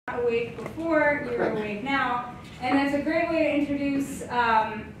awake before, you're awake now. And that's a great way to introduce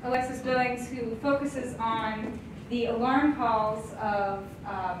Alexis Billings, who focuses on the alarm calls of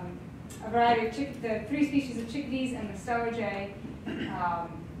a variety of the 3 species of chickadees and the stellar jay,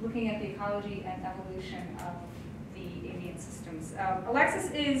 looking at the ecology and evolution of the avian systems.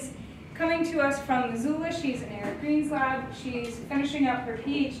 Alexis is coming to us from Missoula. She's in Eric Green's lab. She's finishing up her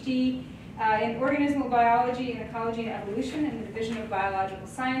PhD in organismal biology and ecology and evolution in the Division of Biological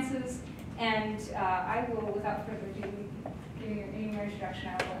Sciences. And I will, without further ado, give you any more introduction.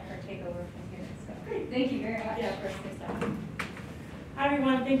 I will let her take over from here. So, great. Thank you very much. Yeah, of course. Hi,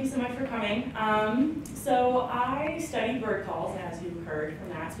 everyone. Thank you so much for coming. So I study bird calls, as you heard from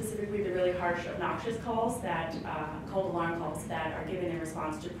that, specifically the really harsh, obnoxious calls that, called alarm calls that are given in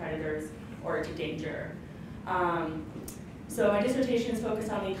response to predators or to danger. So my dissertation is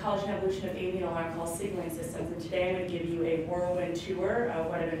focused on the ecology and evolution of avian alarm call signaling systems, and today I'm going to give you a whirlwind tour of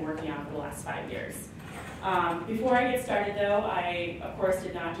what I've been working on for the last 5 years. Before I get started, though, I, of course,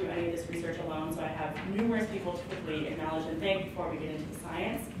 did not do any of this research alone, so I have numerous people to quickly acknowledge and thank before we get into the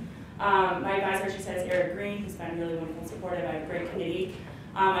science. My advisor, she says, Eric Green, who's been really wonderful and supportive. I have a great committee.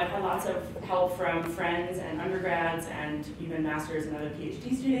 I've had lots of help from friends and undergrads and even masters and other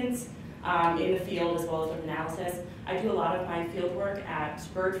PhD students in the field, as well as with analysis. I do a lot of my field work at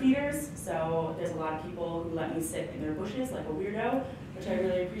bird feeders, so there's a lot of people who let me sit in their bushes like a weirdo, which I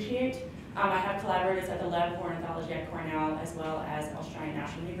really appreciate. I have collaborators at the Lab of Ornithology at Cornell, as well as Australian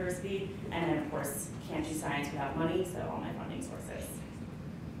National University, and then, of course, can't do science without money, so all my funding sources.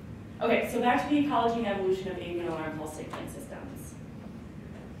 Okay, so back to the ecology and evolution of avian alarm call signaling systems.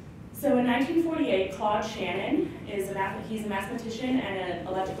 So in 1948, Claude Shannon he's a mathematician and an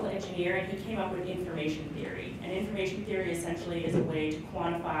electrical engineer, and he came up with information theory. And information theory essentially is a way to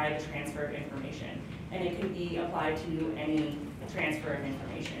quantify the transfer of information, and it can be applied to any transfer of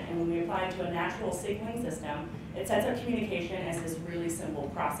information. And when we apply it to a natural signaling system, it sets up communication as this really simple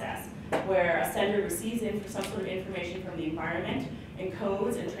process, where a sender receives some sort of information from the environment,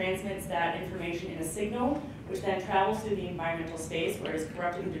 encodes and transmits that information in a signal, which then travels through the environmental space where it's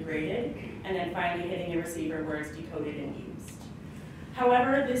corrupted and degraded, and then finally hitting a receiver where it's decoded and used.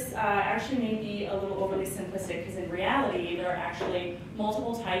 However, this actually may be a little overly simplistic, because in reality, there are actually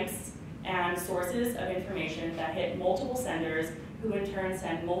multiple types and sources of information that hit multiple senders, who in turn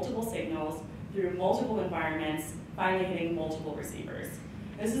send multiple signals through multiple environments, finally hitting multiple receivers.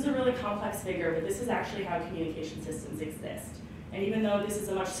 This is a really complex figure, but this is actually how communication systems exist. And even though this is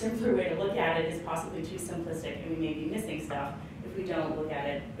a much simpler way to look at it, it's possibly too simplistic, and we may be missing stuff if we don't look at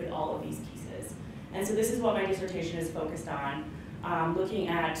it with all of these pieces. And so this is what my dissertation is focused on, looking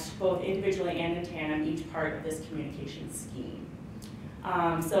at both individually and in tandem each part of this communication scheme.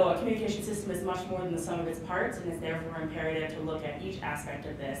 So a communication system is much more than the sum of its parts, and it's therefore imperative to look at each aspect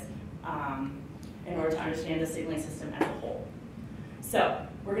of this in order to understand the signaling system as a whole. So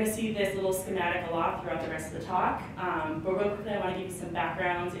we're going to see this little schematic a lot throughout the rest of the talk, but real quickly I want to give you some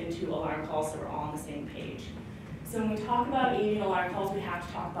backgrounds into alarm calls so we're all on the same page. So when we talk about avian alarm calls, we have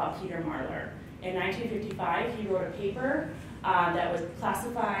to talk about Peter Marler. In 1955, he wrote a paper that was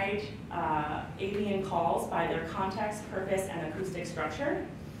classified avian calls by their context, purpose, and acoustic structure.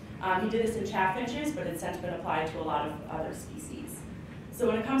 He did this in chaffinches, but it's since been applied to a lot of other species. So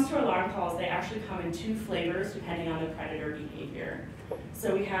when it comes to alarm calls, they actually come in 2 flavors depending on the predator behavior.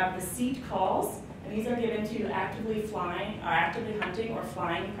 So we have the seat calls, and these are given to actively hunting or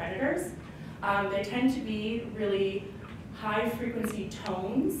flying predators. They tend to be really high frequency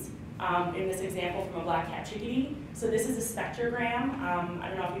tones. In this example from a black-capped chickadee. So this is a spectrogram. I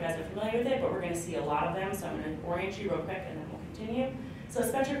don't know if you guys are familiar with it, but we're going to see a lot of them, so I'm going to orient you real quick and then we'll continue. So a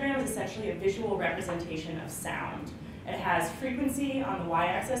spectrogram is essentially a visual representation of sound. It has frequency on the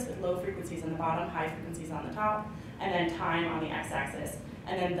y-axis with low frequencies on the bottom, high frequencies on the top, and then time on the x-axis.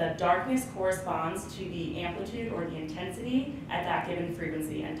 And then the darkness corresponds to the amplitude or the intensity at that given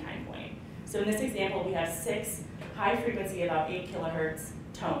frequency and time point. So in this example, we have 6 high frequency, about 8 kilohertz,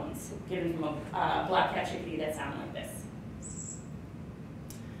 tones given from a black-capped chickadee that sound like this.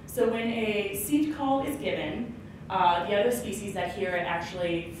 So when a seat call is given, the other species that hear it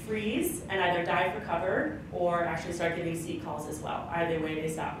actually freeze and either dive for cover or actually start giving seat calls as well. Either way, they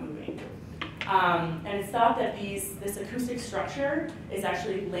stop moving. And it's thought that this acoustic structure is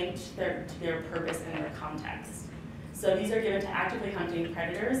actually linked to their purpose and their context. So these are given to actively hunting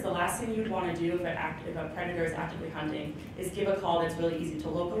predators. The last thing you'd want to do if a predator is actively hunting is give a call that's really easy to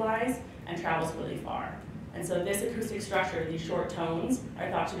localize and travels really far. And so this acoustic structure, these short tones, are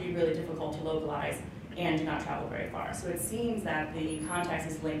thought to be really difficult to localize and do not travel very far. So it seems that the context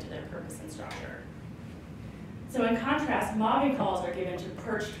is linked to their purpose and structure. So in contrast, mobbing calls are given to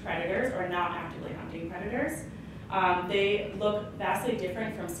perched predators or not actively hunting predators. They look vastly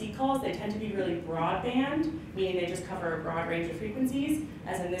different from seed calls. They tend to be really broadband, meaning they just cover a broad range of frequencies,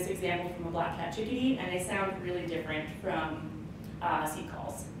 as in this example from a black-capped chickadee, and they sound really different from seed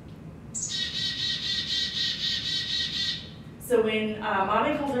calls. So when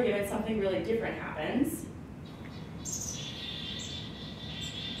mobbing calls are given, something really different happens.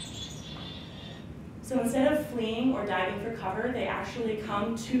 So instead of fleeing or diving for cover, they actually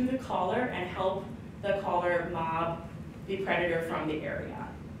come to the caller and help the caller mob the predator from the area.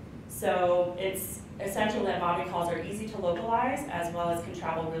 So it's essential that mobbing calls are easy to localize as well as can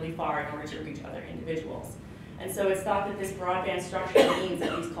travel really far in order to reach other individuals. And so it's thought that this broadband structure means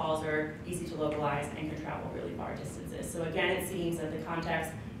that these calls are easy to localize and can travel really far distances. So again, it seems that the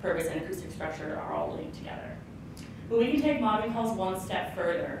context, purpose, and acoustic structure are all linked together. But we can take mobbing calls one step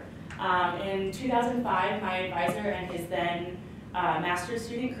further. In 2005, my advisor and his then master's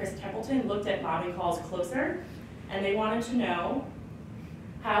student, Chris Templeton, looked at mobbing calls closer, and they wanted to know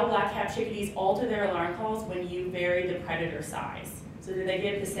how black-capped chickadees alter their alarm calls when you vary the predator size. So do they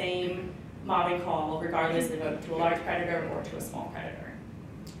give the same mobbing call regardless of to a large predator or to a small predator?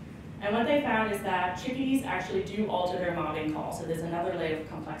 And what they found is that chickadees actually do alter their mobbing call, so there's another layer of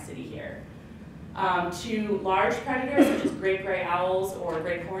complexity here. To large predators, such as great gray owls or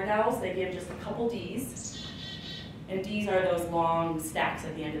great horned owls, they give just a couple Ds. And Ds are those long stacks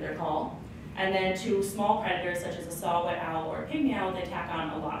at the end of their call. And then to small predators, such as a saw-whet owl or a pygmy owl, they tack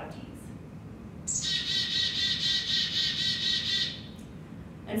on a lot of Ds.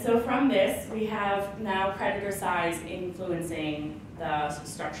 And so from this, we have now predator size influencing the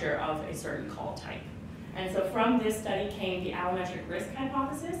structure of a certain call type. And so from this study came the allometric risk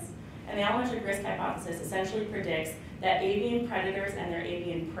hypothesis. And the allometric risk hypothesis essentially predicts that avian predators and their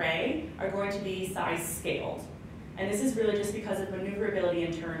avian prey are going to be size scaled. And this is really just because of maneuverability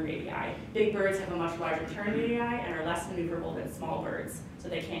and turn radii. Big birds have a much larger turn radii and are less maneuverable than small birds, so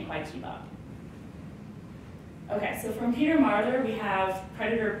they can't quite keep up. Okay, so from Peter Marler, we have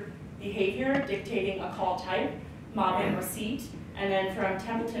predator behavior dictating a call type, mobbing or seat. And then from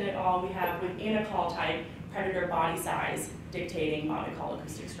Templeton et al., we have within a call type, predator body size dictating mobbing call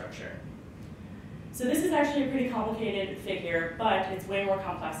acoustic structure. So this is actually a pretty complicated figure, but it's way more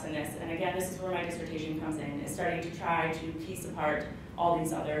complex than this. And again, this is where my dissertation comes in, is starting to try to piece apart all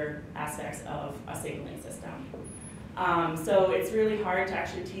these other aspects of a signaling system. So it's really hard to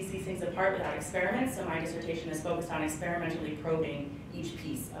actually tease these things apart without experiments, so my dissertation is focused on experimentally probing each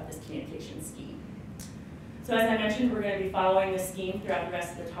piece of this communication scheme. So as I mentioned, we're going to be following this scheme throughout the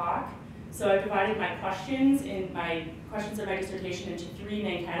rest of the talk. So I divided my questions of my dissertation into three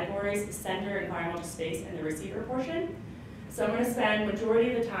main categories: the sender, environmental space, and the receiver portion. So I'm going to spend the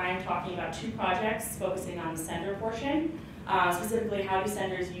majority of the time talking about two projects focusing on the sender portion, specifically how do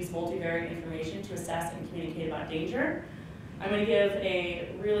senders use multivariate information to assess and communicate about danger. I'm going to give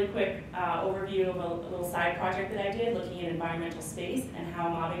a really quick overview of a little side project that I did looking at environmental space and how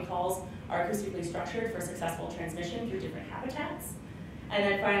mobbing calls are acoustically structured for successful transmission through different habitats. And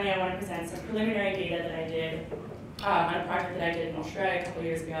then finally, I want to present some preliminary data that I did on a project that I did in Australia a couple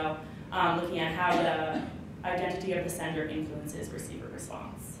years ago, looking at how the identity of the sender influences receiver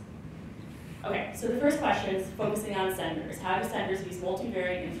response. Okay, so the first question is focusing on senders. How do senders use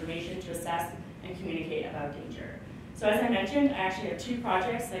multivariate information to assess and communicate about danger? So as I mentioned, I actually have two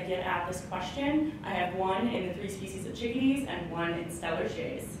projects that get at this question. I have one in the 3 species of chickadees and one in stellar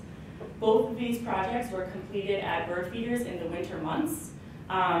jays. Both of these projects were completed at bird feeders in the winter months.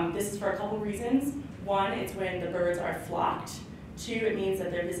 This is for a couple reasons. One, it's when the birds are flocked. 2, it means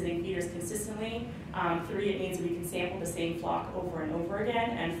that they're visiting feeders consistently. 3, it means we can sample the same flock over and over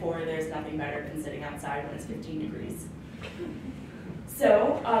again. And 4, there's nothing better than sitting outside when it's 15 degrees.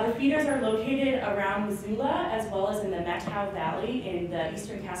 So the feeders are located around Missoula as well as in the Methow Valley in the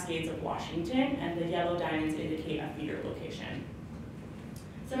eastern Cascades of Washington, and the yellow diamonds indicate a feeder location.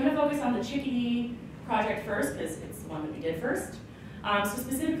 So I'm going to focus on the chickadee project first because it's the one that we did first. So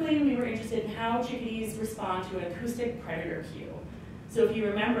specifically, we were interested in how chickadees respond to an acoustic predator cue. So if you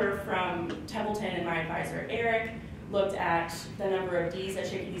remember from Templeton and my advisor Eric, looked at the number of Ds that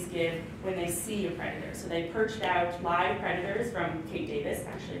chickadees give when they see a predator. So they perched out live predators from Cape Davis,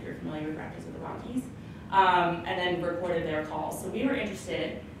 actually if you're familiar with Raptors of the Rockies, and then recorded their calls. So we were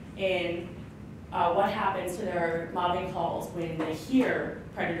interested in what happens to their mobbing calls when they hear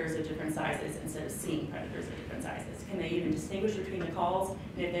predators of different sizes instead of seeing predators of different sizes. Can they even distinguish between the calls?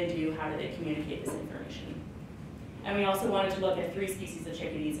 And if they do, how do they communicate this information? And we also wanted to look at 3 species of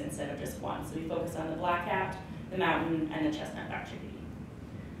chickadees instead of just one. So we focused on the black-capped, the mountain, and the chestnut-backed chickadee.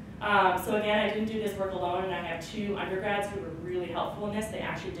 So again, I didn't do this work alone, and I have 2 undergrads who were really helpful in this. They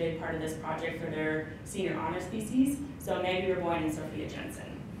actually did part of this project for their senior honors theses, so Maggie Reboyne and Sophia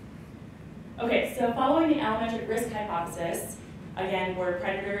Jensen. Okay, so following the allometric risk hypothesis, again, where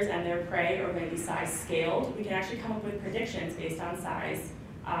predators and their prey are going to be size scaled, we can actually come up with predictions based on size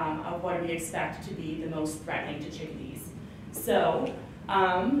of what we expect to be the most threatening to chickadees. So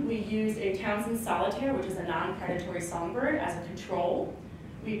we used a Townsend solitaire, which is a non-predatory songbird, as a control.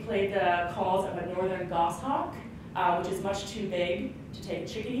 We played the calls of a northern goshawk, which is much too big to take a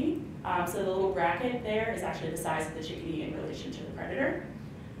chickadee. So the little bracket there is actually the size of the chickadee in relation to the predator.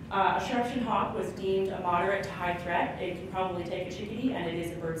 A sharp-shinned hawk was deemed a moderate to high threat. It can probably take a chickadee, and it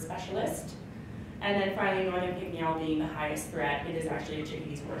is a bird specialist. And then finally, northern pygmy owl being the highest threat. It is actually a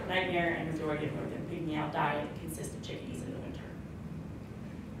chickadee's worst nightmare, and the majority of northern pygmy owl diet consists of chickadees in the winter.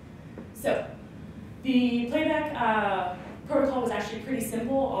 So the playback protocol was actually pretty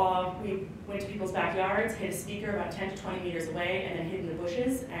simple. We went to people's backyards, hit a speaker about 10 to 20 meters away, and then hid in the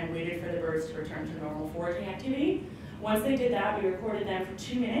bushes and waited for the birds to return to normal foraging activity. Once they did that, we recorded them for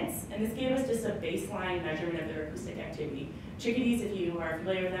 2 minutes, and this gave us just a baseline measurement of their acoustic activity. Chickadees, if you are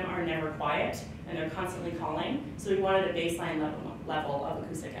familiar with them, are never quiet, and they're constantly calling, so we wanted a baseline level of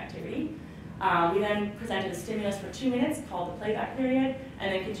acoustic activity. We then presented a stimulus for 2 minutes, called the playback period,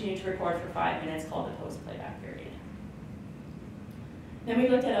 and then continued to record for 5 minutes, called the post-playback period. Then we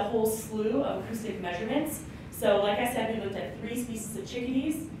looked at a whole slew of acoustic measurements. So like I said, we looked at 3 species of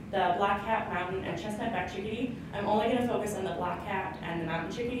chickadees, the black-capped, mountain, and chestnut-back chickadee. I'm only going to focus on the black-capped and the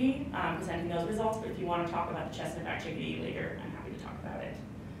mountain chickadee, presenting those results, but if you want to talk about the chestnut-back chickadee later, I'm happy to talk about it.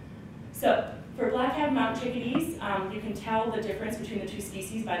 So for black-capped mountain chickadees, you can tell the difference between the 2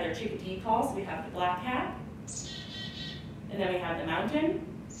 species by their chickadee calls. We have the black-cap, and then we have the mountain,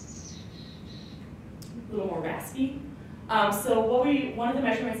 a little more raspy. So one of the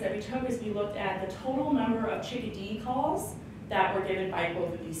measurements that we took is we looked at the total number of chickadee calls that were given by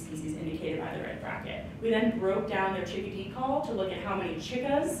both of these species, indicated by the red bracket. We then broke down their chickadee call to look at how many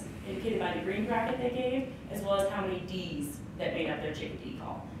chickas, indicated by the green bracket they gave, as well as how many Ds that made up their chickadee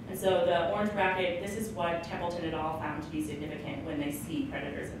call. And so the orange bracket, this is what Templeton et al. Found to be significant when they see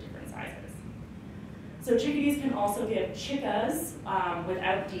predators of different sizes. So chickadees can also give chickas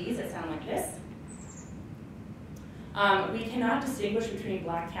without Ds that sound like this. We cannot distinguish between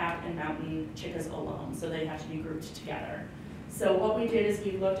black-capped and mountain chickas alone, so they have to be grouped together. So what we did is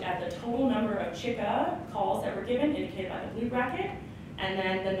we looked at the total number of chicka calls that were given, indicated by the blue bracket, and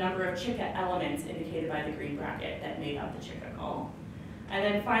then the number of chicka elements, indicated by the green bracket, that made up the chicka call. And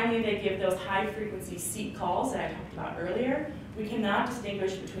then finally, they give those high-frequency seek calls that I talked about earlier. We cannot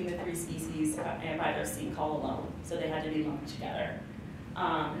distinguish between the 3 species by their seek call alone, so they had to be lumped together.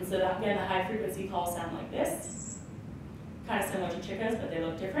 And so again, the high-frequency calls sound like this. Kind of similar to chickas, but they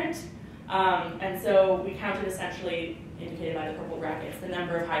look different. And so we counted, essentially, indicated by the purple brackets, the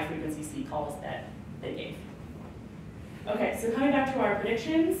number of high-frequency seek calls that they gave. Okay, so coming back to our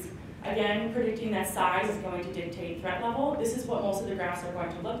predictions, again, predicting that size is going to dictate threat level. This is what most of the graphs are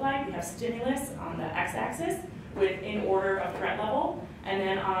going to look like. We have stimulus on the x-axis with in order of threat level, and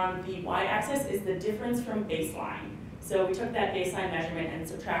then on the y-axis is the difference from baseline. So we took that baseline measurement and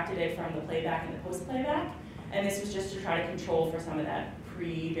subtracted it from the playback and the post-playback. And this was just to try to control for some of that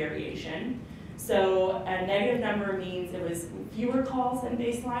pre-variation. So a negative number means it was fewer calls than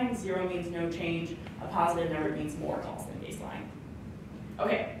baseline, 0 means no change, a positive number means more calls than baseline.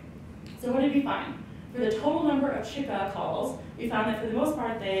 Okay, so what did we find? For the total number of chicka calls, we found that for the most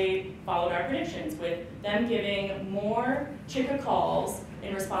part they followed our predictions, with them giving more chicka calls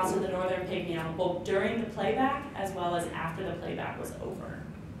in response to the northern pygmy owl, both during the playback as well as after the playback was over.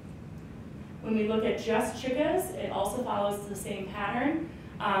 When we look at just chickas, it also follows the same pattern.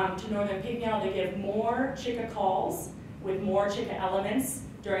 To northern pygmy owl, they give more chicka calls with more chicka elements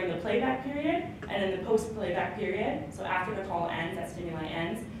during the playback period, and in the post-playback period, so after the call ends, that stimuli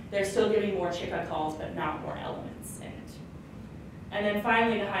ends, they're still giving more chicka calls, but not more elements in it. And then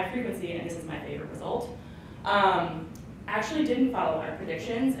finally, the high frequency, and this is my favorite result, actually didn't follow our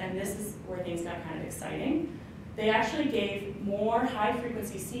predictions, and this is where things got kind of exciting. They actually gave more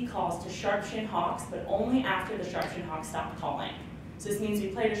high-frequency seek calls to sharp-shinned hawks, but only after the sharp-shinned hawk stopped calling. So this means we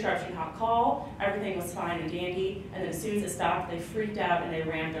played a sharp-shinned hawk call, everything was fine and dandy, and then as soon as it stopped, they freaked out and they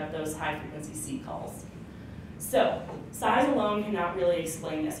ramped up those high-frequency seek calls. So size alone cannot really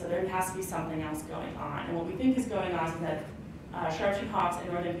explain this, so there has to be something else going on. And what we think is going on is that sharp-shinned hawks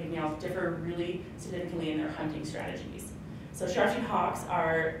and northern pygmy owls differ really significantly in their hunting strategies. So sharp-shinned hawks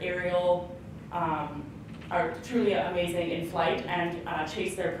are aerial, are truly amazing in flight and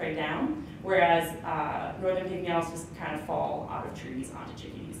chase their prey down, whereas northern pygmy just kind of fall out of trees onto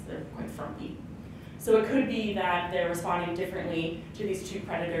chickadees. They're quite frumpy. So it could be that they're responding differently to these two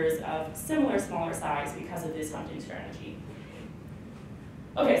predators of similar smaller size because of this hunting strategy.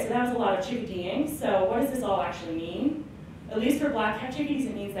 Okay, so that was a lot of chickadeeing. So what does this all actually mean? At least for black-capped chickadees,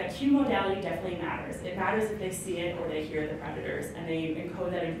 it means that cue modality definitely matters. It matters if they see it or they hear the predators, and they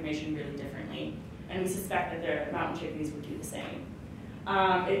encode that information really differently. And we suspect that their mountain chickadees would do the same.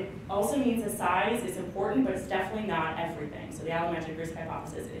 It also means that size is important, but it's definitely not everything. So the allometric risk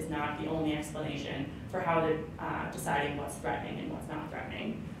hypothesis is not the only explanation for how they're deciding what's threatening and what's not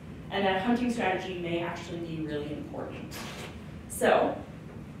threatening. And that hunting strategy may actually be really important. So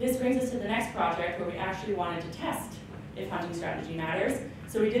this brings us to the next project where we actually wanted to test if hunting strategy matters.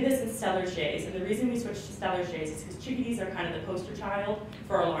 So we did this in Steller's jays, and the reason we switched to Steller's jays is because chickadees are kind of the poster child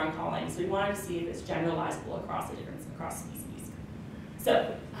for alarm calling. So we wanted to see if it's generalizable across species.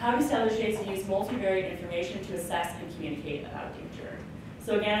 So how do Steller's jays use multivariate information to assess and communicate about danger?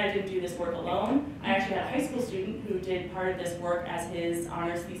 So again, I didn't do this work alone. I actually had a high school student who did part of this work as his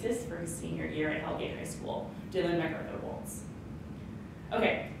honors thesis for his senior year at Hellgate High School, Dylan MacArthur-Woltz.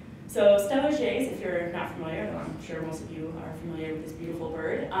 Okay, so Steller's jays, if you're not familiar, though I'm sure most of you are familiar with this beautiful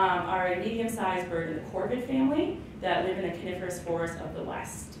bird, are a medium-sized bird in the corvid family that live in the coniferous forests of the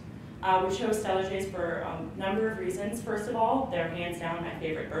West. We chose Steller's jays for a number of reasons. First of all, they're hands down my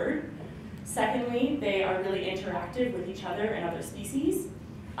favorite bird. Secondly, they are really interactive with each other and other species.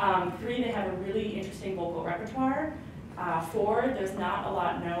 3, they have a really interesting vocal repertoire. 4, there's not a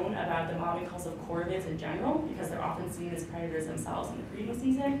lot known about the mobbing calls of corvids in general because they're often seen as predators themselves in the breeding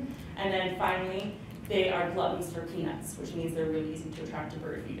season. And then finally, they are gluttons for peanuts, which means they're really easy to attract to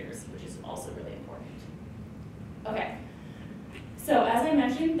bird feeders, which is also really important. Okay. So as I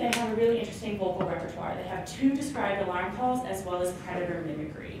mentioned, they have a really interesting vocal repertoire. They have 2 described alarm calls as well as predator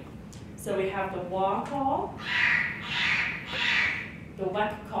mimicry. So we have the wah call, the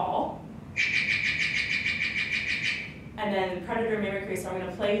weck call, and then predator mimicry. So I'm going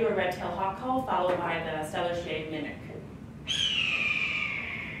to play you a red-tailed hawk call followed by the Steller's jay mimic.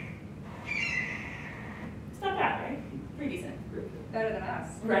 It's not bad, right? Pretty decent. Better than us.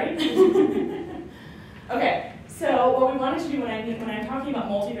 Right? Okay. So what we wanted to do when I'm talking about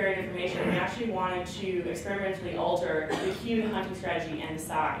multivariate information, we actually wanted to experimentally alter the cue, the hunting strategy, and the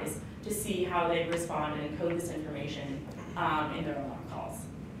size to see how they respond and encode this information in their alarm calls.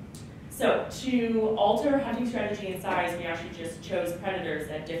 So to alter hunting strategy and size, we actually just chose predators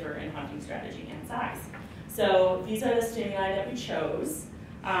that differ in hunting strategy and size. So these are the stimuli that we chose.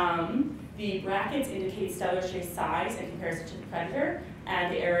 The brackets indicate Steller's jay size in comparison to the predator,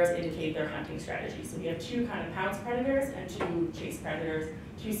 and the arrows indicate their hunting strategy. So we have 2 kind of pounce predators and 2 chase predators,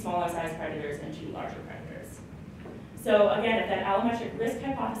 2 smaller size predators and 2 larger predators. So again, if that allometric risk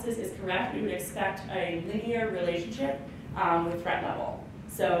hypothesis is correct, we would expect a linear relationship with threat level.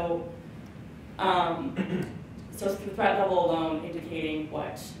 So, so it's the threat level alone indicating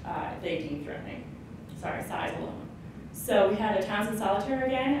what they deem threatening. Sorry, size alone. So we had a Townsend solitaire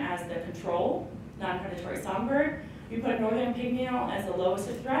again as the control, non-predatory songbird. We put northern pygmy as the lowest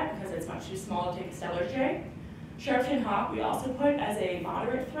of threat because it's much too small to take a Steller's jay. Sharp-shinned hawk we also put as a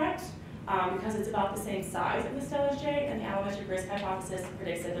moderate threat because it's about the same size of the Steller's jay, and the allometric risk hypothesis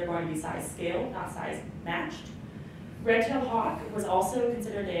predicts that they're going to be size scaled, not size matched. Red-tailed hawk was also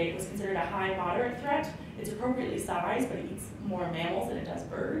considered a high moderate threat. It's appropriately sized, but it eats more mammals than it does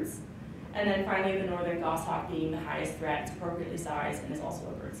birds. And then finally, the northern goshawk being the highest threat. It's appropriately sized and is also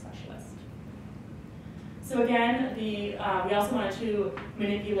a bird specialist. So again, we also wanted to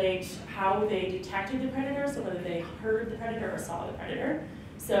manipulate how they detected the predator, so whether they heard the predator or saw the predator.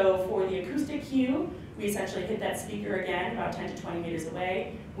 So for the acoustic cue, we essentially hit that speaker again about 10 to 20 meters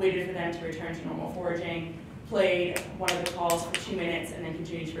away, waited for them to return to normal foraging, played one of the calls for 2 minutes, and then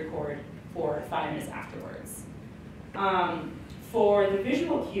continued to record for 5 minutes afterwards. For the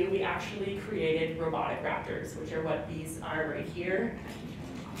visual cue, we actually created robotic raptors, which are what these are right here.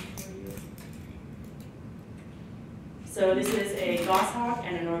 So this is a goshawk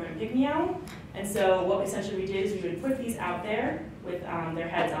and a northern pygmy owl. And so what essentially we did is we would put these out there with their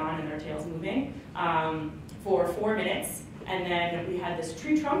heads on and their tails moving for 4 minutes. And then we had this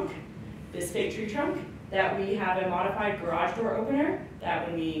tree trunk, this fake tree trunk, that we have a modified garage door opener that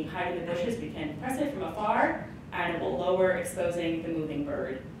when we hide in the bushes, we can press it from afar and it will lower, exposing the moving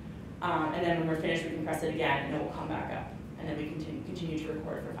bird. And then when we're finished, we can press it again and it will come back up. And then we continue to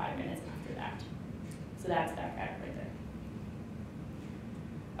record for 5 minutes after that. So that's that guy right there.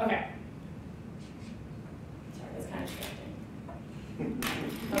 Okay. Sorry, that's kind of distracting.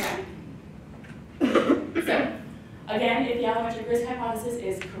 Okay. So, Again, if the allometric risk hypothesis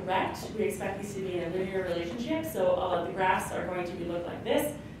is correct, we expect these to be in a linear relationship. So all of the graphs are going to look like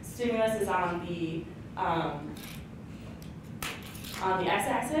this. Stimulus is on the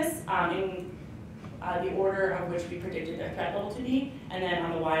x-axis in the order of which we predicted the threat level to be, and then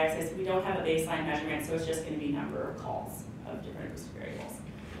on the y-axis we don't have a baseline measurement, so it's just going to be number of calls of different acoustic variables.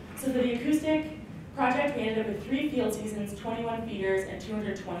 So for the acoustic project, we ended up with 3 field seasons, 21 feeders, and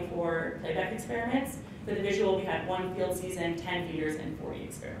 224 playback experiments. For the visual, we had 1 field season, 10 feeders, and 40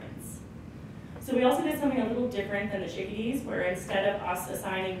 experiments. So we also did something a little different than the chickadees, where instead of us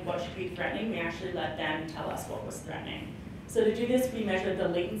assigning what should be threatening, we actually let them tell us what was threatening. So to do this, we measured the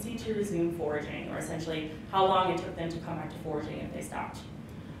latency to resume foraging, or essentially how long it took them to come back to foraging if they stopped.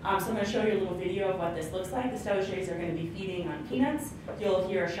 So I'm going to show you a little video of what this looks like. The Stellatrays are going to be feeding on peanuts. You'll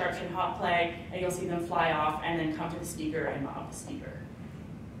hear a sharp-shinned hawk play, and you'll see them fly off and then come to the speaker and mob the speaker.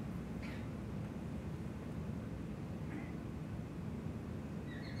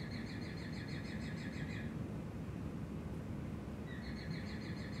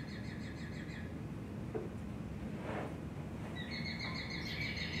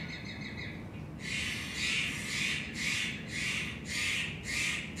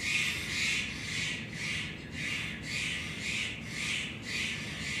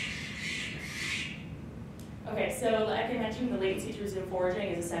 Okay, so like I mentioned, the latency to resume foraging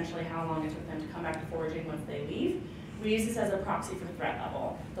is essentially how long it took them to come back to foraging once they leave. We use this as a proxy for threat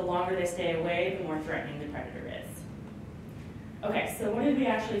level. The longer they stay away, the more threatening the predator is. Okay, so what did we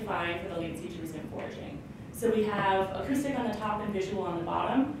actually find for the latency to resume foraging? So we have acoustic on the top and visual on the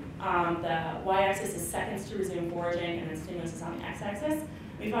bottom. The y-axis is seconds to resume foraging, and then stimulus is on the x-axis.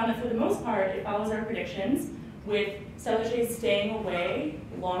 We found that for the most part, it follows our predictions, with Stellatrays staying away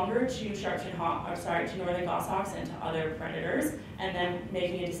longer to to northern goshawks and to other predators, and then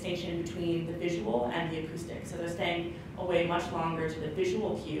making a distinction between the visual and the acoustic. So they're staying away much longer to the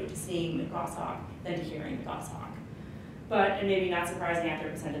visual cue, to seeing the goshawk, than to hearing the goshawk. But, and maybe not surprising after I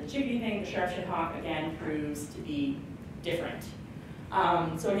presented the chickadee thing, the sharp-shinned hawk again proves to be different.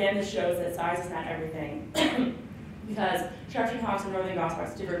 So again, this shows that size is not everything, because sharp-shinned hawks and northern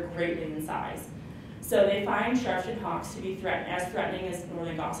goshawks differ greatly in size. So they find sharp-shinned hawks to be as threatening as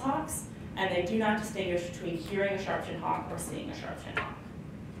northern goshawks, and they do not distinguish between hearing a sharp-shinned hawk or seeing a sharp-shinned hawk.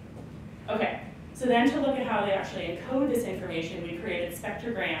 Okay, so then to look at how they actually encode this information, we created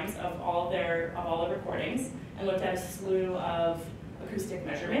spectrograms of all the recordings and looked at a slew of acoustic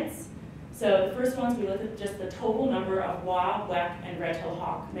measurements. So the first ones, we looked at just the total number of wah, weck, and red-tailed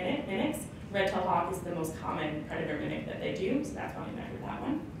hawk mimics. Red-tailed hawk is the most common predator mimic that they do, so that's why we measured that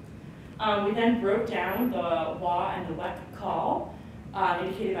one. We then broke down the wah and the weck call,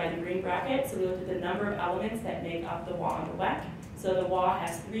 indicated by the green bracket. So we looked at the number of elements that make up the wah and the weck. So the wah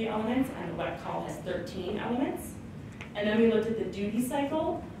has 3 elements, and the weck call has 13 elements. And then we looked at the duty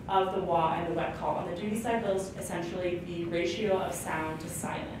cycle of the wah and the weck call. And the duty cycle is essentially the ratio of sound to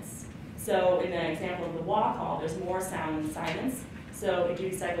silence. So in the example of the wah call, there's more sound than silence. So a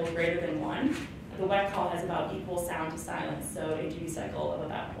duty cycle is greater than 1. The weck call has about equal sound to silence, so a duty cycle of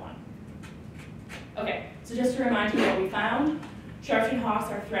about 1. Okay, so just to remind you what we found, sharp-shinned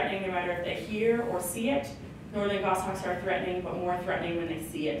hawks are threatening no matter if they hear or see it. Northern goshawks are threatening, but more threatening when they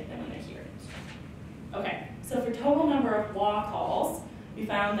see it than when they hear it. Okay, so for total number of wah calls, we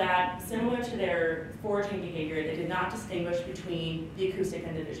found that similar to their foraging behavior, they did not distinguish between the acoustic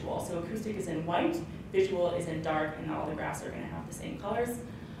and the visual. So acoustic is in white, visual is in dark, and all the graphs are going to have the same colors.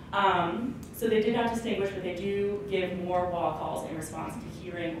 So they did not distinguish, but they do give more wah calls in response to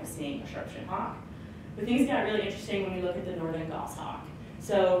hearing or seeing a sharp-shinned hawk. But things got really interesting when we look at the northern goshawk.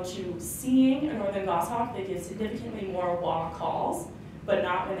 So to seeing a northern goshawk, they give significantly more wah calls, but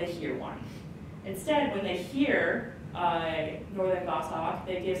not when they hear one. Instead, when they hear a northern goshawk,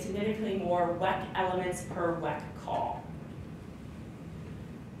 they give significantly more weck elements per weck call.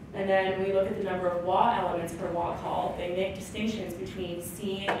 And then when we look at the number of wah elements per wah call, they make distinctions between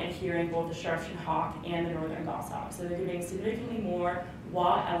seeing and hearing both the sharp-shinned hawk and the northern goshawk. So they're giving significantly more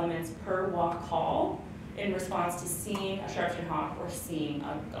wah elements per wah call in response to seeing a sharp-shinned hawk or seeing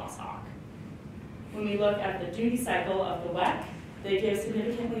a goshawk. When we look at the duty cycle of the weck, they give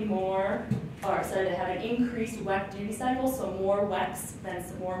significantly more, they have an increased weck duty cycle, so more wecks,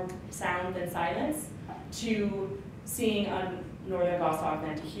 more sound than silence, to seeing a northern goshawk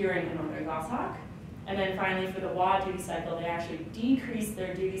than to hearing a northern goshawk. And then finally, for the wah duty cycle, they actually decrease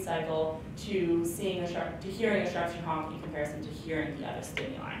their duty cycle to hearing a sharp-shinned hawk in comparison to hearing the other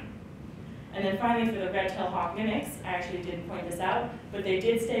stimuli. And then finally, for the red-tailed hawk mimics, I actually didn't point this out, but they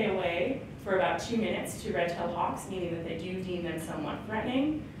did stay away for about 2 minutes to red-tailed hawks, meaning that they do deem them somewhat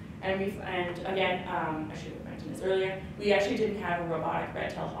threatening. And again, I should have mentioned this earlier, we actually didn't have a robotic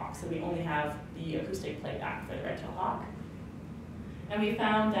red-tailed hawk, so we only have the acoustic playback for the red-tailed hawk. And we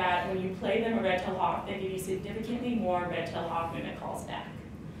found that when you play them a red-tailed hawk, they give you significantly more red-tailed hawk mimic calls back,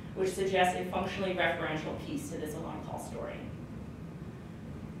 which suggests a functionally referential piece to this alarm call story.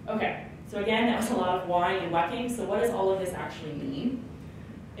 Okay, so again, that was a lot of whying and whacking, so what does all of this actually mean?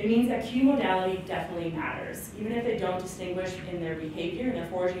 It means that cue modality definitely matters. Even if they don't distinguish in their behavior, in their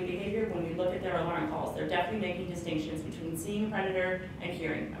foraging behavior, when we look at their alarm calls, they're definitely making distinctions between seeing a predator and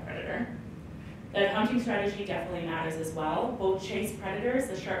hearing a predator. That hunting strategy definitely matters as well. Both chase predators,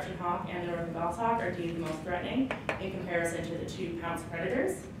 the sharp-shinned hawk and the northern goshawk, are deemed the most threatening in comparison to the 2-pounce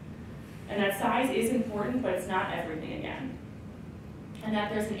predators. And that size is important, but it's not everything again. And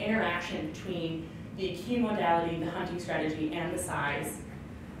that there's an interaction between the cue modality, the hunting strategy, and the size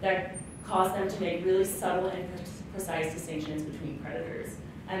that cause them to make really subtle and precise distinctions between predators.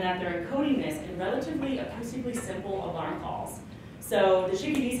 And that they're encoding this in relatively acoustically simple alarm calls. So the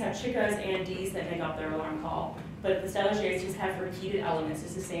chickadees have chickas and Ds that make up their alarm call, but the stellar jays just have repeated elements.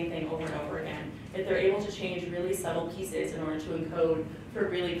 It's the same thing over and over again. If they're able to change really subtle pieces in order to encode for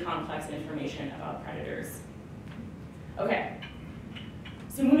really complex information about predators. Okay,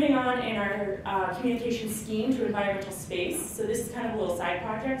 so moving on in our communication scheme to environmental space. So this is kind of a little side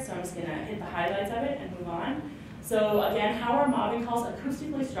project, so I'm just gonna hit the highlights of it and move on. So again, how are mobbing calls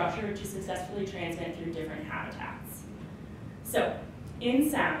acoustically structured to successfully transmit through different habitats? So, in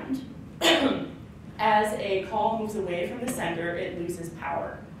sound, as a call moves away from the sender, it loses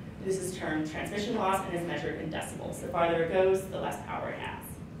power. This is termed transmission loss and is measured in decibels. The farther it goes, the less power it has.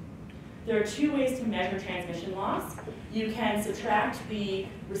 There are 2 ways to measure transmission loss. You can subtract the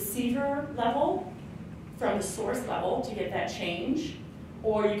receiver level from the source level to get that change,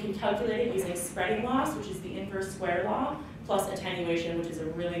 or you can calculate it using spreading loss, which is the inverse square law, plus attenuation, which is a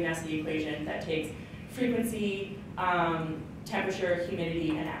really messy equation that takes frequency, temperature,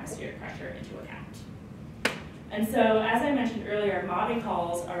 humidity, and atmospheric pressure into account. And so, as I mentioned earlier, mobbing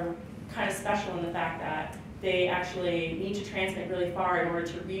calls are kind of special in the fact that they actually need to transmit really far in order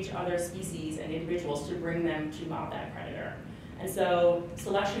to reach other species and individuals to bring them to mob that predator. And so,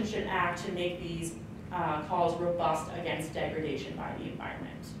 selection should act to make these calls robust against degradation by the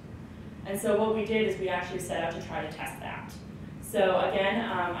environment. And so what we did is we actually set out to try to test that. So again,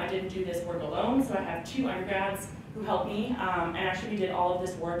 I didn't do this work alone, so I have 2 undergrads who helped me, and actually we did all of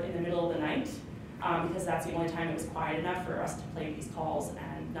this work in the middle of the night, because that's the only time it was quiet enough for us to play these calls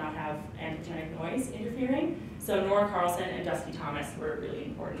and not have anthropogenic noise interfering. So Nora Carlson and Dusty Thomas were really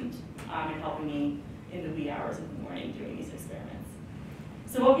important in helping me in the wee hours of the morning doing these experiments.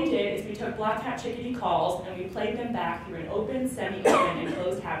 So what we did is we took black-capped chickadee calls and we played them back through an open, semi-open,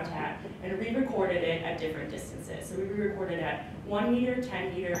 enclosed habitat and re-recorded it at different distances. So we re-recorded at 1 meter,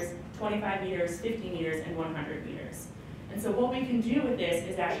 10 meters, 25 meters, 50 meters, and 100 meters. And so what we can do with this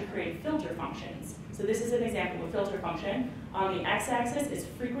is actually create filter functions. So this is an example of a filter function. On the x-axis is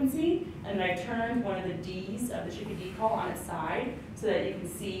frequency, and I turned one of the Ds of the chickadee call on its side so that you can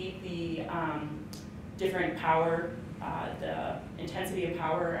see the different power, the intensity of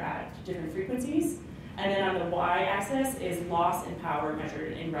power at different frequencies. And then on the y-axis is loss in power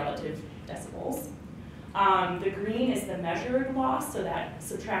measured in relative decibels. The green is the measured loss, so that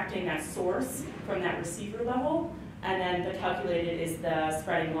subtracting that source from that receiver level. And then the calculated is the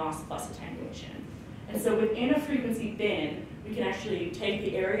spreading loss plus attenuation. And so within a frequency bin, we can actually take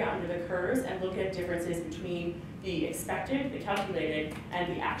the area under the curves and look at differences between the expected, the calculated,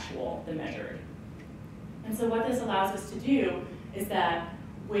 and the actual, the measured. And so what this allows us to do is that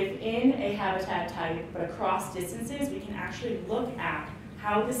within a habitat type, but across distances, we can actually look at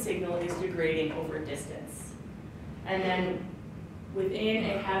how the signal is degrading over distance. And then within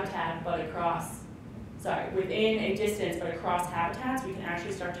a habitat, but within a distance, but across habitats, we can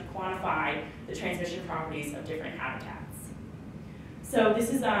actually start to quantify the transmission properties of different habitats. So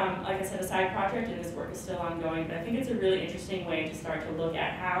this is, like I said, a side project, and this work is still ongoing, but I think it's a really interesting way to start to look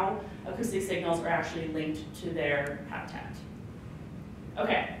at how acoustic signals are actually linked to their habitat.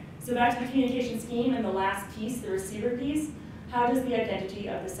 Okay, so back to the communication scheme, and the last piece, the receiver piece. How does the identity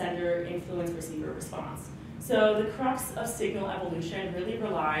of the sender influence receiver response? So the crux of signal evolution really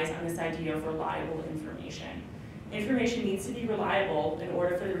relies on this idea of reliable information. Information needs to be reliable in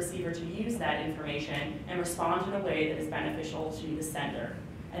order for the receiver to use that information and respond in a way that is beneficial to the sender.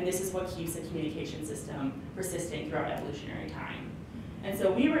 And this is what keeps a communication system persisting throughout evolutionary time. And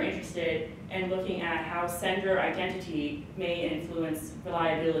so we were interested in looking at how sender identity may influence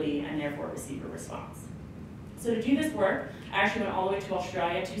reliability and therefore receiver response. So to do this work, I actually went all the way to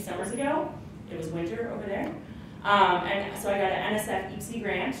Australia 2 summers ago. It was winter over there. And so I got an NSF EPSI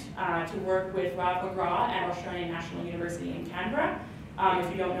grant to work with Rob McGraw at Australian National University in Canberra.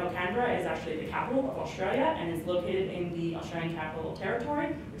 If you don't know, Canberra is actually the capital of Australia and is located in the Australian Capital Territory,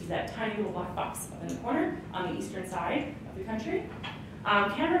 which is that tiny little black box up in the corner on the eastern side of the country.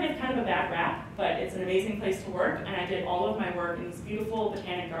 Canberra gets kind of a bad rap, but it's an amazing place to work, and I did all of my work in these beautiful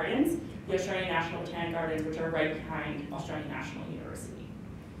botanic gardens, the Australian National Botanic Gardens, which are right behind Australian National University.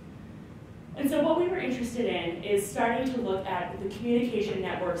 And so what we were interested in is starting to look at the communication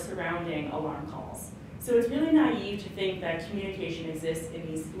network surrounding alarm calls. So it's really naive to think that communication exists in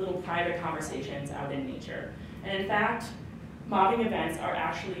these little private conversations out in nature. And in fact, mobbing events are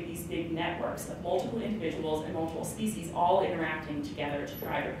actually these big networks of multiple individuals and multiple species all interacting together to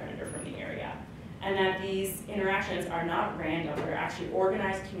drive a predator from the area. And that these interactions are not random, they're actually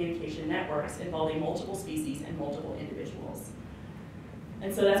organized communication networks involving multiple species and multiple individuals.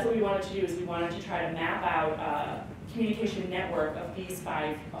 And so that's what we wanted to do, is we wanted to try to map out a communication network of these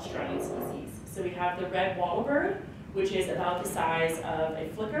 5 Australian species. So we have the red wattlebird, which is about the size of a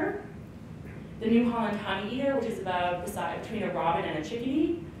flicker. The New Holland honeyeater, which is about the size between a robin and a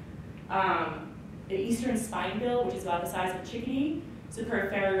chickadee. The eastern spinebill, which is about the size of a chickadee. Superb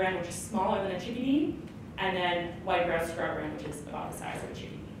fairy wren, which is smaller than a chickadee. And then white-browed scrub wren, which is about the size of a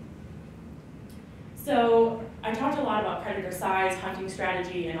chickadee. So I talked a lot about predator size, hunting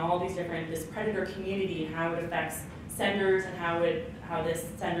strategy, and all these different, this predator community and how it affects senders and how this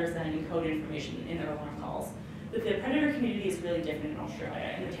senders then encode information in their alarm calls. But the predator community is really different in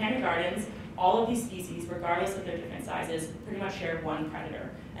Australia. In botanic gardens, all of these species, regardless of their different sizes, pretty much share one predator,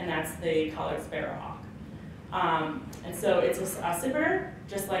 and that's the collared sparrowhawk. And so it's a sipper,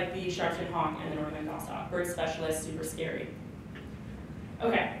 just like the sharp-shinned hawk and the northern goshawk. Bird specialist, super scary.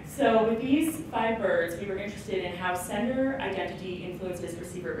 Okay, so with these 5 birds, we were interested in how sender identity influences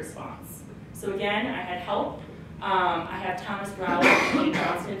receiver response. So again, I had help. I have Thomas Growler and Jane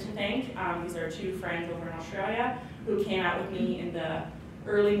Johnston to thank. These are 2 friends over in Australia who came out with me in the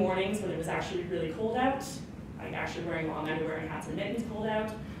early mornings when it was actually really cold out, like actually wearing long underwear and hats and mittens cold out,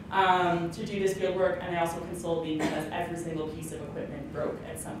 to do this field work, and they also consoled me because every single piece of equipment broke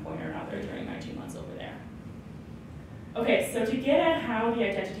at some point or another during my 2 months over there. Okay, so to get at how the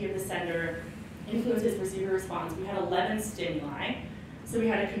identity of the sender influences receiver response, we had 11 stimuli. So we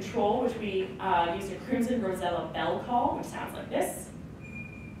had a control, which we used a crimson rosella bell call, which sounds like this.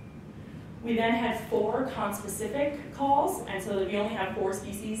 We then had 4 conspecific calls, and so that we only have 4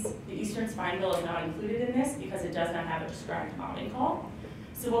 species. The eastern spinebill is not included in this because it does not have a described mobbing call.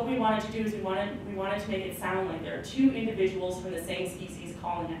 So what we wanted to do is we wanted to make it sound like there are 2 individuals from the same species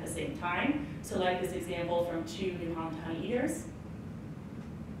calling at the same time. So like this example from 2 New Holland honeyeaters.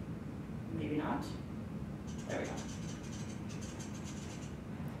 Maybe not. There we go.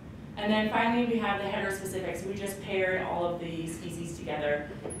 And then finally we have the heterospecific, so we just paired all of the species together.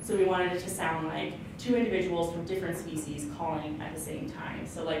 So we wanted it to sound like 2 individuals from different species calling at the same time.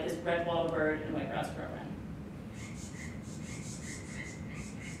 So like this red wattlebird and white-browed scrub wren.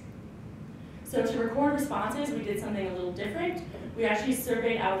 So to record responses, we did something a little different. We actually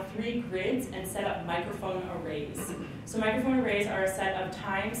surveyed out 3 grids and set up microphone arrays. So microphone arrays are a set of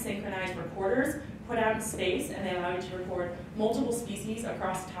time-synchronized recorders put out in space, and they allow you to record multiple species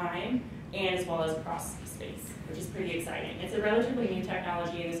across time and as well as across space, which is pretty exciting. It's a relatively new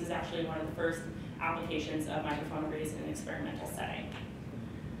technology, and this is actually one of the first applications of microphone arrays in an experimental setting.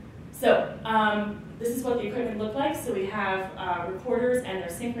 So this is what the equipment looked like. So we have recorders and their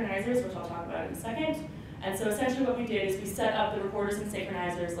synchronizers, which I'll talk about in a second. And so essentially what we did is we set up the recorders and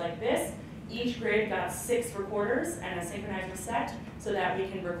synchronizers like this. Each grid got 6 recorders and a synchronizer set so that we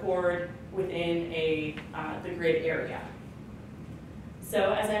can record within the grid area.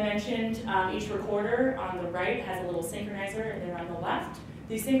 So as I mentioned, each recorder on the right has a little synchronizer and then on the left.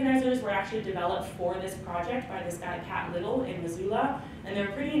 These synchronizers were actually developed for this project by this guy, Pat Little, in Missoula, and they're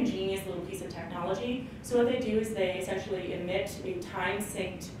a pretty ingenious little piece of technology. So what they do is they essentially emit a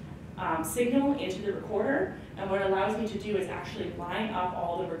time-synced signal into the recorder, and what it allows me to do is actually line up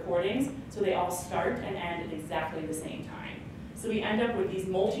all the recordings so they all start and end at exactly the same time. So we end up with these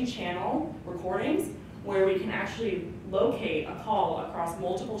multi-channel recordings where we can actually locate a call across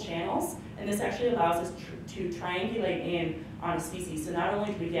multiple channels, and this actually allows us to triangulate in on a species. So not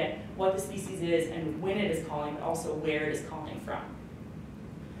only do we get what the species is and when it is calling, but also where it is calling from.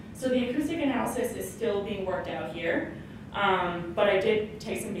 So the acoustic analysis is still being worked out here, but I did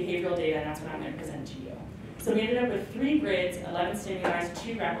take some behavioral data, and that's what I'm going to present to you. So we ended up with 3 grids, 11 stimuli,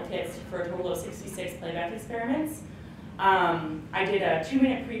 2 replicates for a total of 66 playback experiments. I did a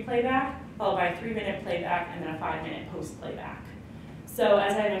 2-minute pre-playback, followed by a 3-minute playback, and then a 5-minute post-playback. So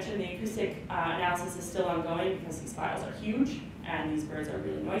as I mentioned, the acoustic analysis is still ongoing because these files are huge and these birds are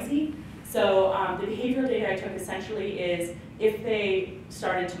really noisy. So the behavioral data I took essentially is if they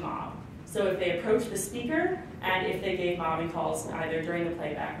started to mob. So if they approached the speaker and if they gave mobbing calls either during the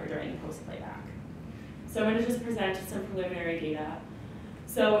playback or during the post-playback. So I'm going to just present some preliminary data.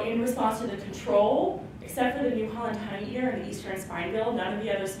 So in response to the control, except for the New Holland honeyeater and the eastern spinebill, none of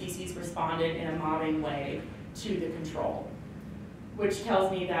the other species responded in a mobbing way to the control, which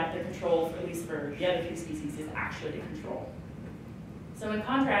tells me that the control, at least for the other two species, is actually the control. So in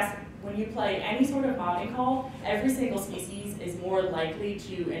contrast, when you play any sort of mobbing call, every single species is more likely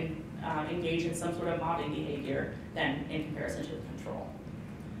to engage in some sort of mobbing behavior than in comparison to the control.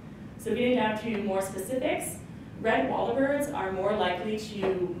 So getting down to more specifics, red wallabirds are more likely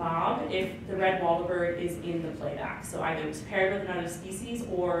to mob if the red wallabird is in the playback. So either it's paired with another species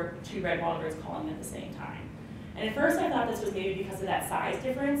or two red wallabirds calling at the same time. And at first I thought this was maybe because of that size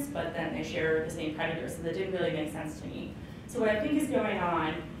difference, but then they share the same predator, so that didn't really make sense to me. So what I think is going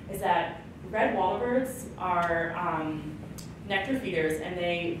on is that red wallabirds are nectar feeders, and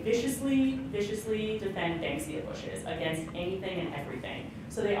they viciously defend banksia bushes against anything and everything.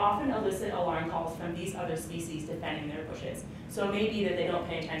 So they often elicit alarm calls from these other species defending their bushes. So it may be that they don't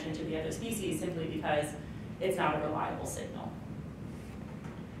pay attention to the other species simply because it's not a reliable signal.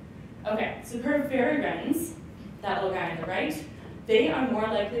 Okay, superb fairy wrens, that little guy on the right, they are more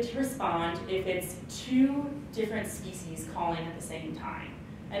likely to respond if it's two different species calling at the same time.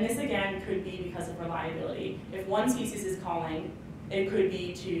 And this again could be because of reliability. If one species is calling, it could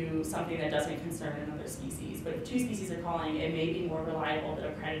be to something that doesn't concern another species. But if two species are calling, it may be more reliable that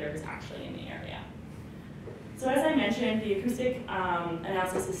a predator is actually in the area. So as I mentioned, the acoustic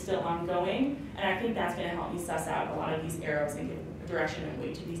analysis is still ongoing, and I think that's going to help me suss out a lot of these arrows and give direction and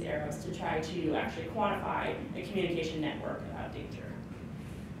weight to these arrows to try to actually quantify a communication network about danger.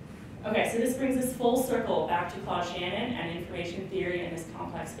 Okay, so this brings us full circle back to Claude Shannon and information theory and this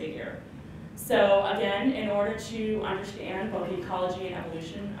complex figure. So again, in order to understand both the ecology and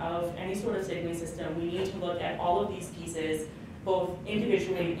evolution of any sort of signaling system, we need to look at all of these pieces, both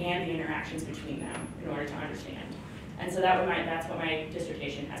individually and the interactions between them, in order to understand. And so that's what my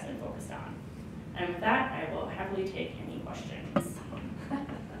dissertation has been focused on. And with that, I will happily take any questions.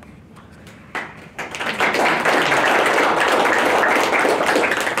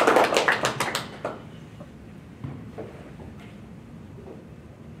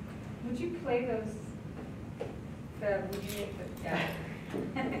 Would you play those, yeah.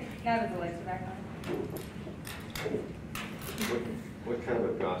 Now that the lights are back on. What kind of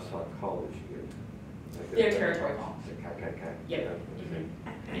a goshawk call would you give? Like They're territorial calls. Yep.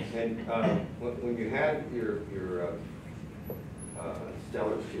 Mm-hmm. And when you had your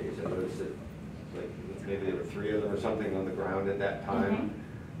stellar jays, I noticed that like maybe there were 3 of them or something on the ground at that time.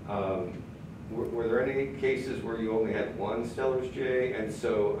 Mm-hmm. Were there any cases where you only had one Stellar's jay? And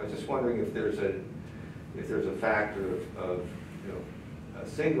so I was just wondering if there's a factor of a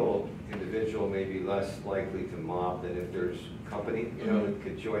single individual may be less likely to mob than if there's company, that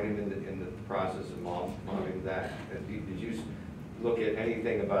could join him in the process of mobbing that. Did you look at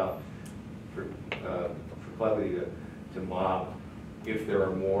anything about proclivity to mob if there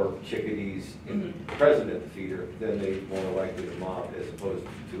are more chickadees present at the feeder, then they're more likely to mob, as opposed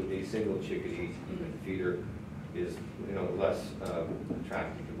to a single chickadee at the feeder is less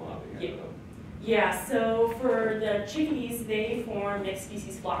attracted to mobbing. I don't know. Yeah, so for the chickadees, they form mixed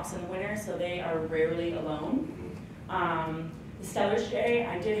species flocks in the winter, so they are rarely alone. The Stellar's jay,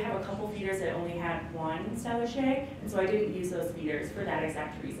 I did have a couple feeders that only had one Stellar's jay, and so I didn't use those feeders for that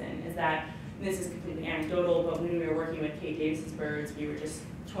exact reason, is that, and this is completely anecdotal, but when we were working with Kate Davis's birds, we were just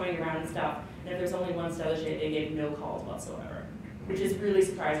toying around and stuff, and if there's only one Stellar's jay, they gave no calls whatsoever, which is really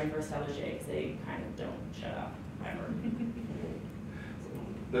surprising for a Stellar's jay, because they kind of don't shut up, ever.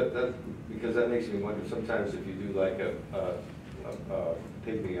 Because that makes me wonder, sometimes if you do like a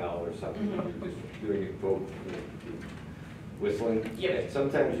pygmy owl or something, you're just doing a quote, whistling. Yep.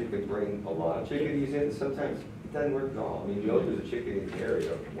 Sometimes you can bring a lot of chickadees in, sometimes it doesn't work at all. I mean, you know there's a chickadee in the area,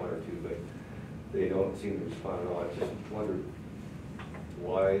 1 or 2, but they don't seem to respond at all. I just wondered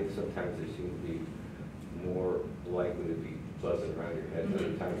why sometimes they seem to be more likely to be buzzing around your head, and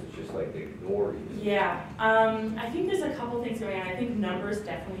other times it's just like they ignore you. Yeah, I think there's a couple things going on. I think numbers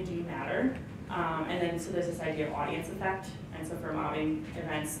definitely do matter. And then, so there's this idea of audience effect. And so for mobbing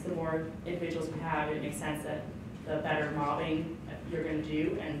events, the more individuals we have, it makes sense that the better mobbing you're going to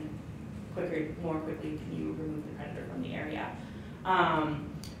do, and more quickly can you remove the predator from the area.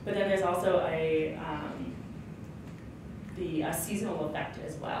 But then there's also the seasonal effect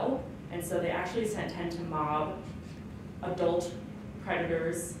as well. And so they actually tend to mob adult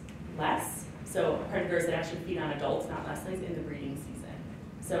predators less. So predators that actually feed on adults, not nestlings, in the breeding season.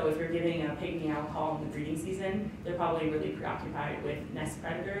 So if you're giving a pygmy owl call in the breeding season, they're probably really preoccupied with nest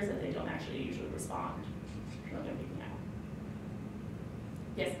predators that they don't actually usually respond.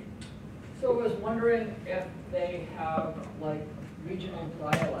 Yes? So I was wondering if they have like regional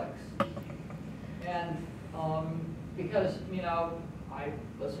dialects. And because, you know, I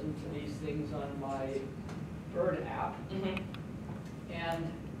listen to these things on my bird app.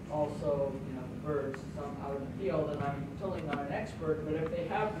 And also, you know, the birds, some out in the field, and I'm totally not an expert, but if they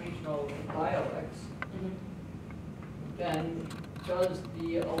have regional dialects, then does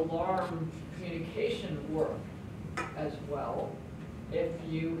the alarm communication work as well if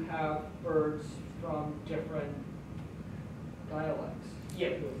you have birds from different dialects?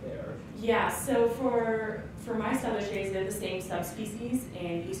 There? Yeah, so for my Southern jays, they're the same subspecies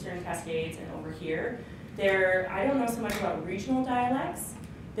in Eastern Cascades and over here. I don't know so much about regional dialects.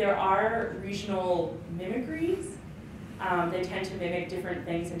 There are regional mimicries. They tend to mimic different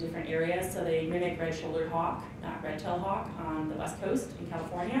things in different areas. So they mimic red-shouldered hawk, not red-tailed hawk, on the west coast in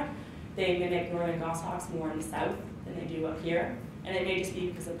California. They mimic northern goshawks more in the south than they do up here. And it may just be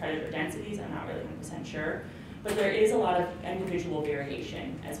because of predator densities, I'm not really 100% sure. But there is a lot of individual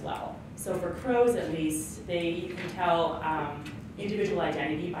variation as well. So for crows, at least, you can tell individual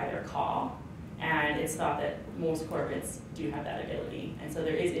identity by their caw. And it's thought that most corvids do have that ability. And so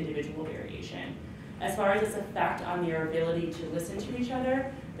there is individual variation. As far as its effect on their ability to listen to each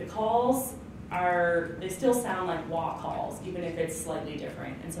other, the calls they still sound like wah calls, even if it's slightly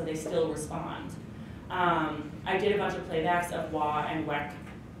different. And so they still respond. I did a bunch of playbacks of wah and weck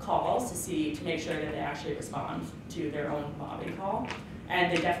calls to make sure that they actually respond to their own bobbing call.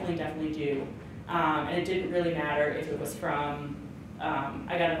 And they definitely do. And it didn't really matter if it was from,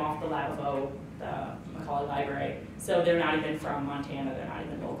 I got them off the Lavabo, the Macaulay Library. So they're not even from Montana, they're not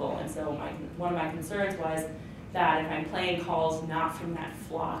even local. And so one of my concerns was that if I'm playing calls not from that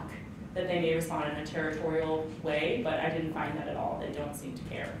flock, that they may respond in a territorial way, but I didn't find that at all. They don't seem to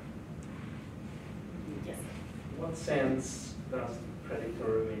care. Yes? What sense does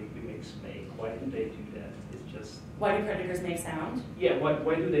predator mimics make? Why do they do that? It's just... Why do predators make sound? Yeah, why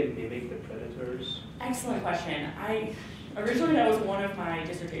do they mimic the predators? Excellent question. Originally that was one of my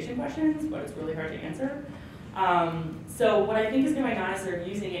dissertation questions, but it's really hard to answer. So what I think is going on is they're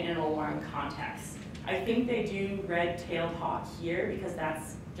using it in an alarm context. I think they do red-tailed hawk here because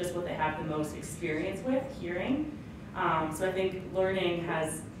that's just what they have the most experience with, hearing. So I think learning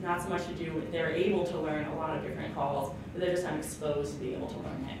has not so much to do with, they're able to learn a lot of different calls, but they're just not exposed to be able to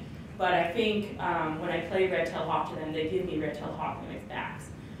learn it. But I think when I play red-tailed hawk to them, they give me red-tailed hawk mimic backs.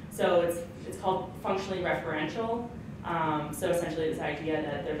 So it's called functionally referential. So essentially this idea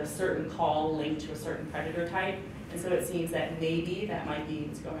that there's a certain call linked to a certain predator type, and so it seems that maybe that might be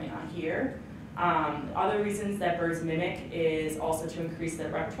what's going on here. Other reasons that birds mimic is also to increase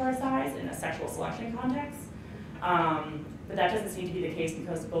their repertoire size in a sexual selection context. But that doesn't seem to be the case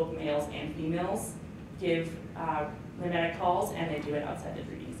because both males and females give mimetic calls, and they do it outside the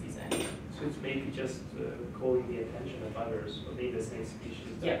breeding season. So it's maybe just calling the attention of others, or maybe the same species.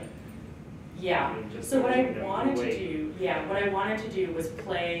 Yep. Yeah. So what I wanted to do, was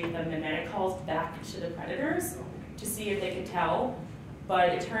play the mimetic calls back to the predators to see if they could tell. But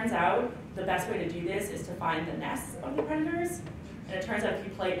it turns out the best way to do this is to find the nests of the predators. And it turns out if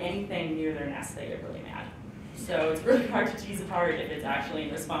you play anything near their nest, they get really mad. So it's really hard to tease apart if it's actually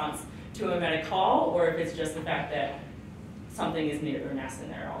in response to a mimetic call or if it's just the fact that something is near their nest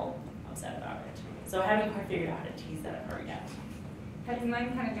and they're all upset about it. So I haven't quite figured out how to tease that apart yet.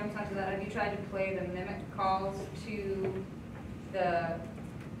 Mine kind of jumps onto that. Have you tried to play the mimic calls to the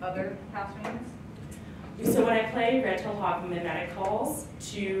other passerines? So when I play red-tailed hawk mimetic calls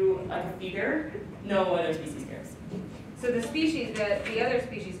to a feeder, no other species cares. So the species, the other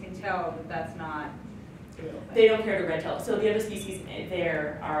species can tell that that's not the real thing. They don't care to red-tail. So the other species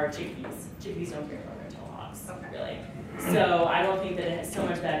there are chickadees. Chickadees don't care about red-tailed hawks, really. So I don't think that it's so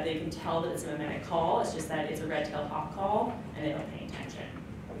much that they can tell that it's a mimetic call. It's just that it's a red-tailed hawk call, and they don't pay attention.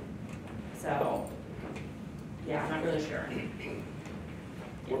 So, yeah, I'm not really sure.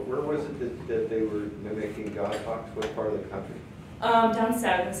 Where was it that they were mimicking goshawks? What part of the country? Down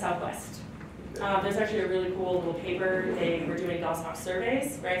south in the southwest. There's actually a really cool little paper. They were doing goshawk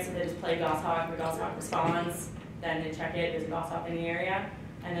surveys, right? So they just play goshawk, the goshawk responds, then they check it, there's a goshawk in the area.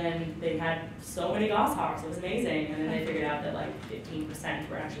 And then they had so many goshawks, it was amazing. And then they figured out that like 15%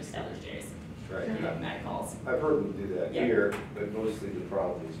 were actually Steller's jays. Right. Mimetic calls. I've heard them do that here, but mostly the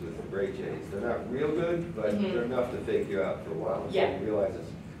problem is with the gray jays. They're not real good, but they're enough to fake you out for a while. So you realize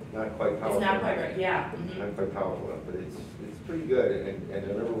not quite powerful. It's not quite right, yeah. Not quite powerful enough, but it's pretty good. And I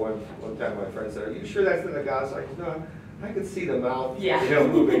remember one time my friend said, "Are you sure that's in the goshawk?" I said, "No, I could see the mouth, Yeah.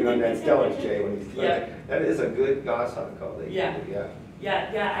 moving on that Stellar's jay when he's Yeah. That is a good goshawk call. Yeah. Yeah.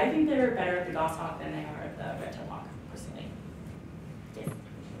 Yeah, I think they're better at the goshawk than they are at the red-tailed hawk, personally. Yes.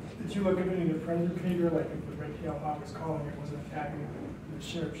 Did you look at any of the predator behavior, like if the red-tailed hawk was calling, it wasn't attacking, the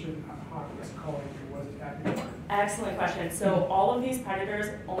sharpshooting hawk was calling, it was attacking? Excellent question. So all of these predators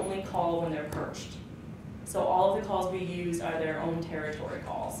only call when they're perched. So all of the calls we use are their own territory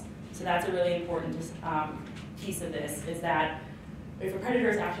calls. So that's a really important piece of this, is that if a predator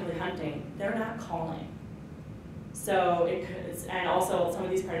is actively hunting, they're not calling. So and also some of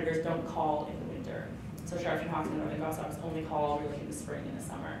these predators don't call in the winter. So sharpshooting hawks and northern goshawks only call really in the spring and the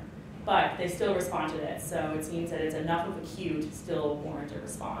summer. But they still respond to this, so it seems that it's enough of a cue to still warrant a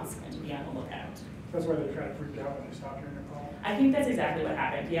response and to be on the lookout. That's why they're trying to freak out when they stop hearing the call? I think that's exactly what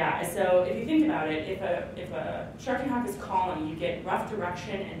happened, yeah. So if you think about it, if a sharpshooting hawk is calling, you get rough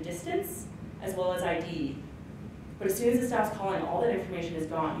direction and distance, as well as ID. But as soon as it stops calling, all that information is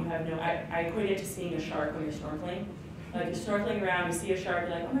gone. You have no, I equate it to seeing a shark when you're snorkeling. Like you're snorkeling around, you see a shark,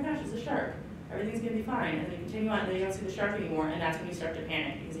 you're like, oh my gosh, it's a shark. Everything's gonna be fine. And then you continue on, and then you don't see the shark anymore, and that's when you start to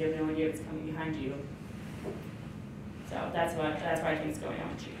panic because you have no idea what's coming behind you. So that's why I think is going on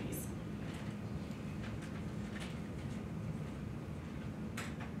with chickadees.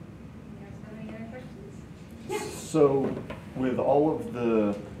 You guys have any other questions? Yeah. So with all of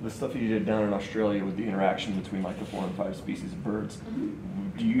the stuff you did down in Australia with the interaction between like the 4 and 5 species of birds,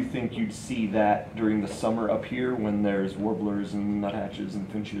 do you think you'd see that during the summer up here when there's warblers and nuthatches and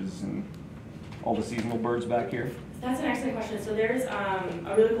finches and all the seasonal birds back here? That's an excellent question. So there's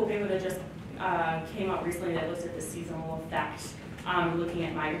a really cool paper that just came out recently that looks at the seasonal effect, looking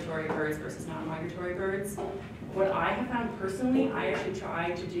at migratory birds versus non-migratory birds. What I have found personally, I actually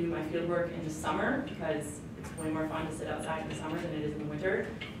try to do my field work in the summer because it's way more fun to sit outside in the summer than it is in the winter,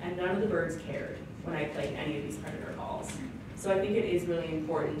 and none of the birds cared when I played any of these predator calls. So I think it is really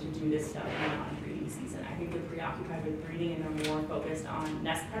important to do this stuff on breeding season. I think they're preoccupied with breeding and they're more focused on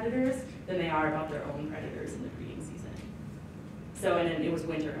nest predators than they are about their own predators in the breeding season. So, and then it was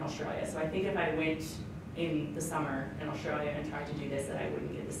winter in Australia. So I think if I went in the summer in Australia and tried to do this, that I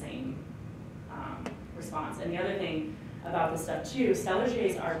wouldn't get the same response. And the other thing about this stuff too, Stellar's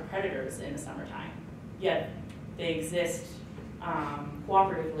jays are predators in the summertime, yet they exist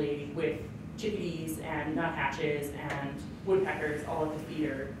cooperatively with chickadees and nuthatches and woodpeckers all at the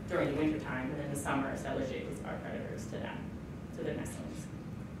feeder during the winter time, and in the summer, Stellar's jays are predators to them, to their nestlings.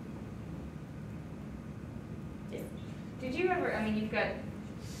 Yes. Did you ever, I mean, you've got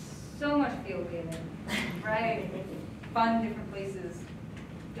so much field given, right? Fun, different places,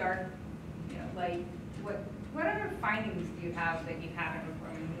 dark, light. What other findings do you have that you haven't before?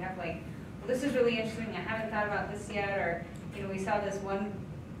 I mean, you have like, well, this is really interesting, I haven't thought about this yet, or, we saw this one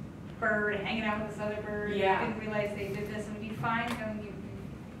bird hanging out with this other bird. Yeah. I didn't realize they did this. And do you find,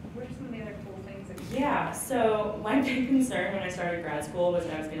 what are some of the other cool things that you Yeah, so my big concern when I started grad school was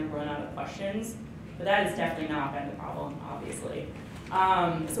that I was going to run out of questions, but that has definitely not been the problem, obviously.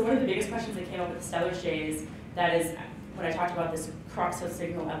 So one of the biggest questions that came up with the Stellar's jays, that is when I talked about this crux of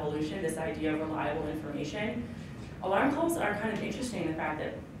signal evolution, this idea of reliable information. Alarm calls are kind of interesting in the fact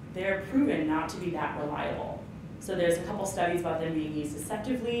that they're proven not to be that reliable. So there's a couple studies about them being used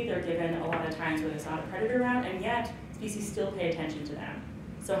deceptively. They're given a lot of times when there's not a predator around, and yet species still pay attention to them.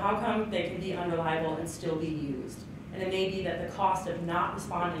 So how come they can be unreliable and still be used? And it may be that the cost of not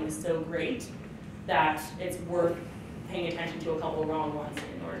responding is so great that it's worth paying attention to a couple wrong ones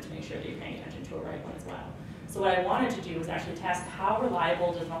in order to make sure that you're paying attention to a right one as well. So what I wanted to do was actually test how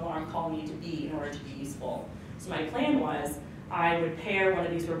reliable does an alarm call need to be in order to be useful. So my plan was I would pair one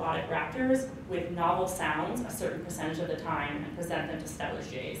of these robotic raptors with novel sounds a certain percentage of the time and present them to Stellar's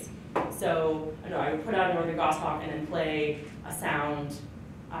jays. So I would put out a northern goshawk and then play a sound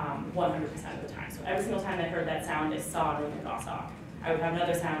 100% of the time. So every single time they heard that sound, they saw a northern goshawk. I would have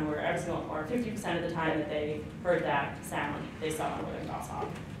another sound where 50% of the time that they heard that sound, they saw a northern goshawk.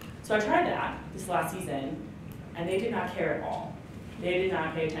 So I tried that this last season, and they did not care at all. They did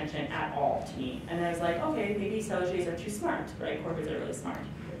not pay attention at all to me. And I was like, okay, maybe Stellar's jays are too smart, right? Corvids are really smart.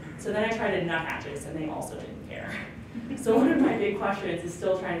 So then I tried it in nuthatches, and they also didn't care. So one of my big questions is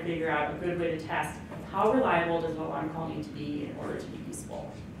still trying to figure out a good way to test how reliable does an alarm call need to be in order to be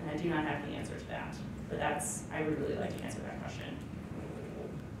useful. And I do not have the answer to that. But I would really like to answer that question.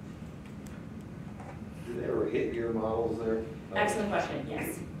 Did they ever hit your models there? Excellent question,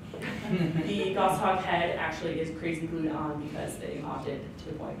 yes. The goshawk head actually is crazy glued on because they mocked it to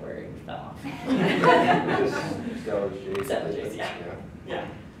the point where it fell off. Stellar's jays. Stellar's jays, yeah. Yeah.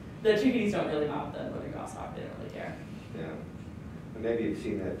 The chickadees don't really mount the northern goshawk, they don't really care. Yeah. And maybe you've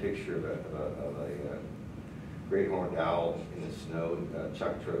seen that picture of a great horned owl in the snow.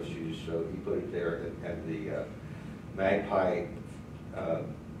 Chuck Trost used to show, he put it there, and the magpie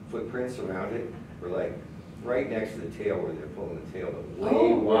footprints around it were like right next to the tail where they're pulling the tail, but way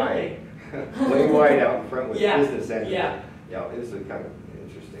Oh, wide. Way wide out in front with Yeah. business end. Yeah. Yeah, it was kind of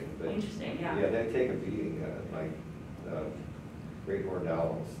interesting. But Interesting, yeah. yeah, they take a beating, like great horned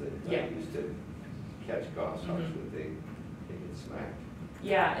owls that Yeah. used to catch goshawks, Mhm. but they get smacked.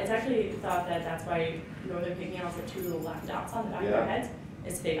 Yeah, it's actually thought that that's why northern pygmy owls have two little black dots on the back of their Yeah. heads.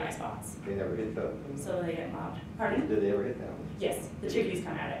 It's big eye spots, They never hit the, so they get mobbed. Pardon? did they ever hit that one? Yes, the chickadees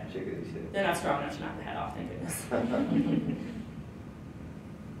come at it. Chickadees hit it. They're not strong enough to knock the head off, thank goodness. Any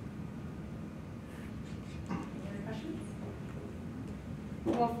other questions?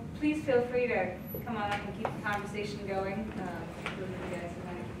 Well, please feel free to come on up and keep the conversation going. Those of you guys who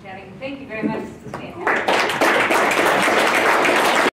want to keep chatting. Thank you very much. This was fantastic.